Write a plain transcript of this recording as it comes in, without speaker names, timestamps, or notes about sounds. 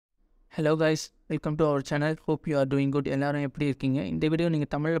Hello guys, welcome to our channel. Hope you are doing good. எல்லாரும் எப்படி இருக்கீங்க? இந்த வீடியோ நீங்க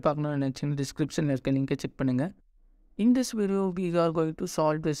தமிழ்ல பார்க்கணும்னு நினைச்சீங்கன்னா descriptionல இருக்க லிங்கை செக் பண்ணுங்க. In this video, we are going to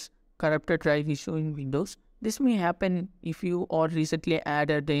solve this corrupted drive issue in Windows. This may happen if you or recently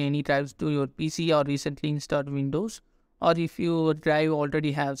added any drives to your PC or recently installed Windows, or if your drive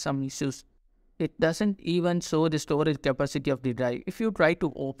already have some issues. It doesn't even show the storage capacity of the drive. If you try to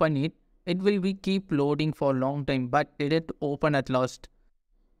open it, it will be keep loading for a long time, but it didn't open at last.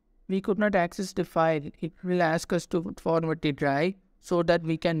 We could not access the file. It will ask us to format the drive so that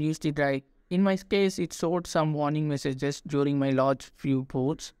we can use the drive. In my case, it showed some warning messages during my large few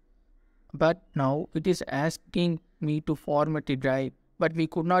boots. But now it is asking me to format the drive. But we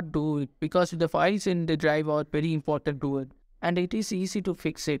could not do it because the files in the drive are very important to it. And it is easy to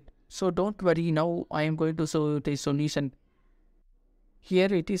fix it. So don't worry, now I am going to show you the solution.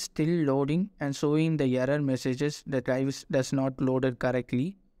 Here it is still loading and showing the error messages. The drive does not loaded correctly.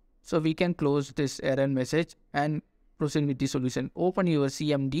 So we can close this error message and proceed with the solution. Open your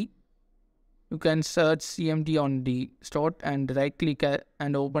CMD. You can search CMD on the start and right click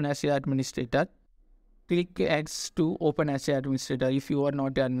and open as your administrator. Click X to open as your administrator if you are not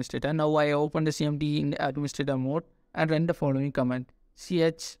the administrator. Now I open the CMD in administrator mode and run the following command.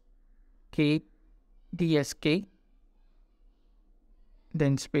 chkdsk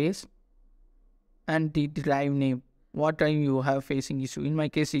then space and the drive name. What drive you have facing issue. In my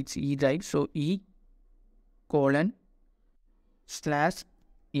case, it's E drive. So E:/F.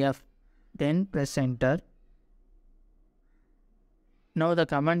 Then press enter. Now the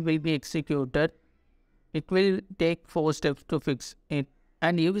command will be executed. It will take 4 steps to fix it.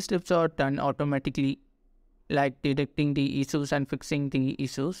 And every steps are done automatically, like detecting the issues and fixing the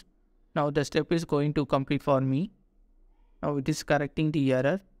issues. Now the step is going to complete for me. Now it is correcting the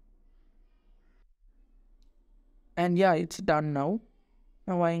error. And yeah, it's done now.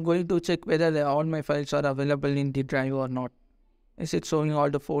 Now I'm going to check whether all my files are available in the drive or not. Is it showing all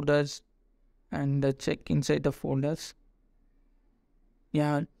the folders and check inside the folders?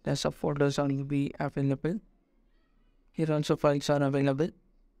 Yeah, there's some folders will be available. Here also files are available.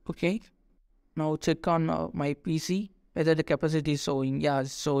 Okay. Now check on my PC whether the capacity is showing. Yeah,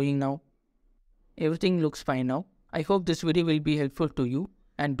 it's showing now. Everything looks fine now. I hope this video will be helpful to you.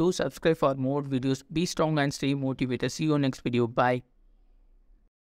 And do subscribe for more videos. Be strong and stay motivated. See you next video. Bye.